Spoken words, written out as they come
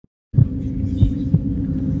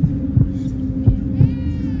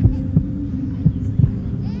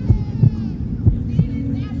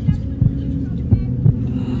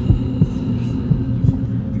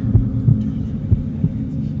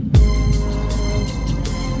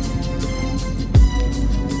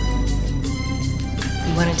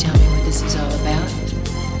Want to tell me what this is all about?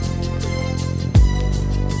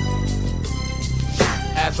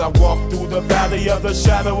 As I walk through the valley of the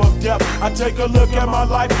shadow of death, I take a look at my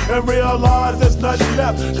life and realize there's nothing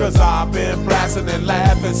left. Cause I've been blasting and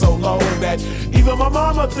laughing so long that even my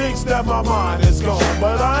mama thinks that my mind is gone.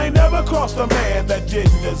 But I ain't never crossed a man that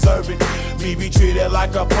didn't deserve it. Me be treated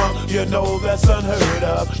like a punk, you know that's unheard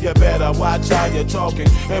of. You better watch how you're talking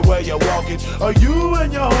and where you're walking, or you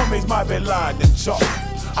and your homies might be lined in chalk.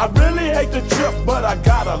 I really hate the trip, but I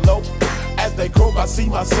gotta low. As they croak, I see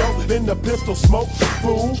myself in the pistol smoke.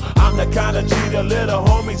 Fool, I'm the kind of G the little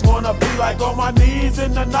homies wanna be like, on my knees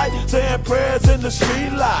in the night, saying prayers in the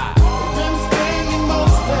street light. Been spending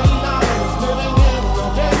most their lives living in the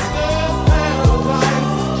gangster's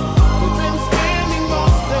paradise. We've been spending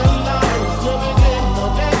most their lives living in the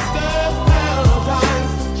gangster's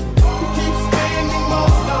paradise. We keep spending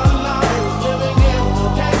most our lives living in the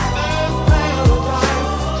gangster's paradise.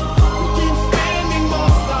 We keep spending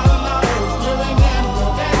most our lives living in the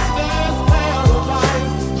gangster's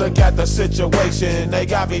paradise. Look at the situation they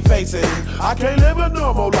got me facing. I can't live a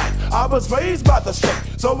normal life. I was raised by the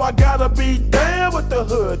state, so I gotta be down with the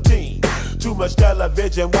hood team. Too much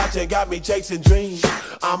television watching got me chasing dreams.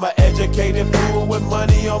 I'm an educated fool with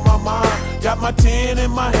money on my mind. Got my tin in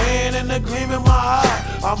my hand and a gleam in my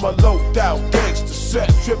eye. I'm a loped out gangster,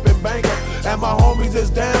 set tripping banker, and my homies is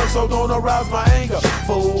down, so don't arouse my anger.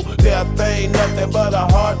 Fool, death ain't nothing but a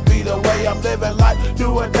heartbeat away. I'm living life, do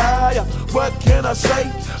or die. What can I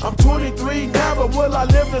say? I'm 23 now, but will I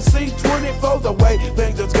live to see 24? The way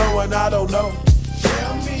things is going, I don't know.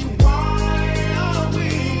 Tell me why are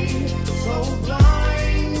we so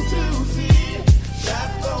blind to see that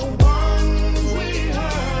the ones we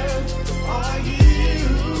hurt are you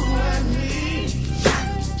and me?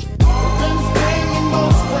 We've been spending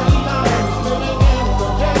most their lives living in the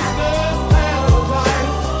gangster's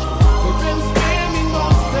paradise. We've been spending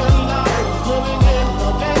most their lives living in the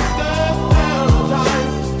gangster's paradise.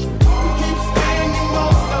 We keep spending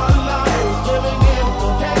most our lives living in the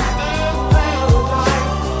gangster's paradise.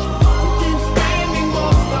 We keep spending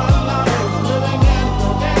most our lives living in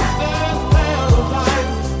the gangster's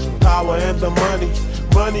paradise. Power and the money,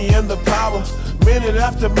 money and the power. Minute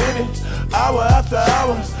after minute, hour after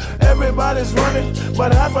hour, everybody's running,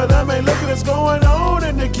 but half of them ain't looking what's going on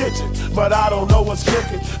in the kitchen. But I don't know what's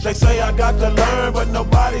cooking. They say I got to learn, but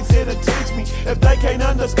nobody's here to teach me. If they can't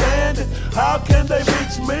understand it, how can they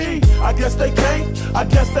reach me? I guess they can't, I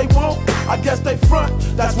guess they won't, I guess they front.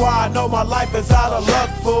 That's why I know my life is out of luck,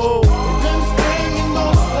 fool. We've been spending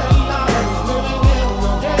most